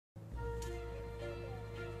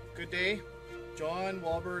Good day. John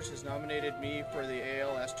Walbers has nominated me for the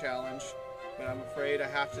ALS challenge, but I'm afraid I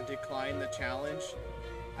have to decline the challenge.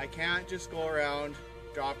 I can't just go around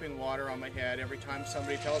dropping water on my head every time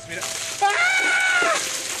somebody tells me to.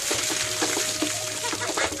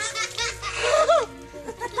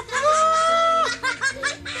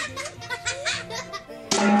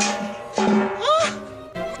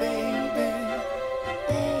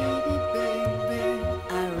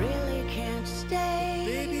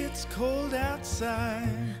 Cold outside,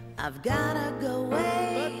 I've gotta go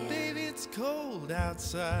away. but baby, it's cold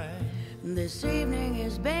outside. This evening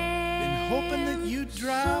has been hoping that you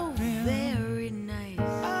drop so in. very nice.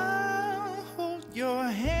 I'll hold your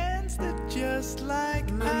hands, they're just like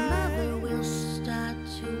My ice. mother will start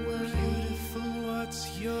to worry. Beautiful,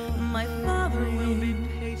 what's your My father hurry? will be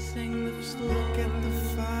pacing the floor. Look at the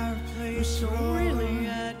fireplace So roar. really,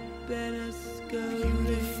 I'd better scurry.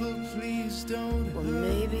 Beautiful, please don't Or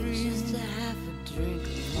hurry. maybe just a half a drink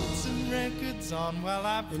Put some records on while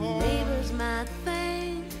I The pour. neighbors might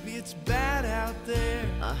think, Maybe it's bad out there.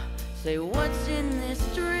 say what's in this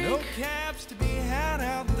drink? No cabs to be had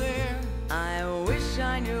out there. I wish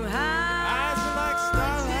I knew how Eyes are like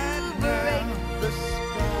starlight to break now. the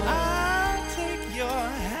spell. I'll take your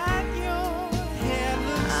hat, your hair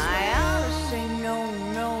looks I ought to say no,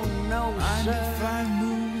 no, no, And sir. if I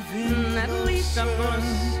move in At least I'm closer,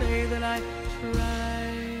 gonna say that I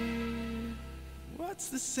tried. what's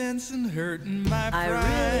the sense in hurting my I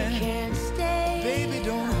pride? really can't stay. Baby,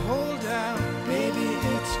 don't hold out. Baby,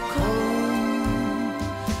 it's cold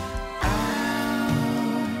outside.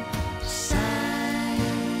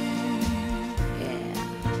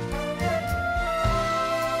 Yeah.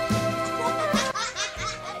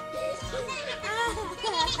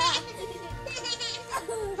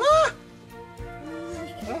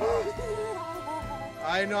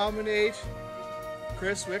 I nominate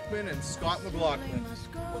Chris Wickman and Scott McLaughlin.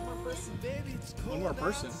 Baby, it's cold One more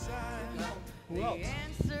person. outside. Who else?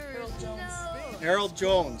 Harold Jones. Harold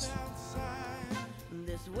Jones.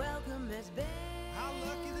 This welcome has been How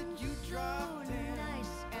lucky that you dropped in.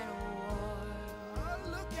 nice and warm. Oh,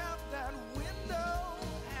 look out that window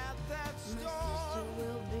at that My storm. sister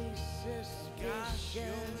will be Gosh, your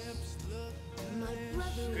suspicious. lips look My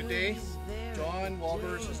brother Good will day. be very John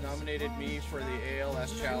Walbers has nominated me for the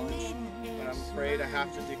ALS challenge, but I'm afraid I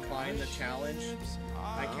have to decline the challenge.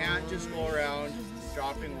 I can't just go around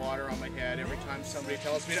dropping water on my head every time somebody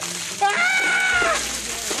tells me to.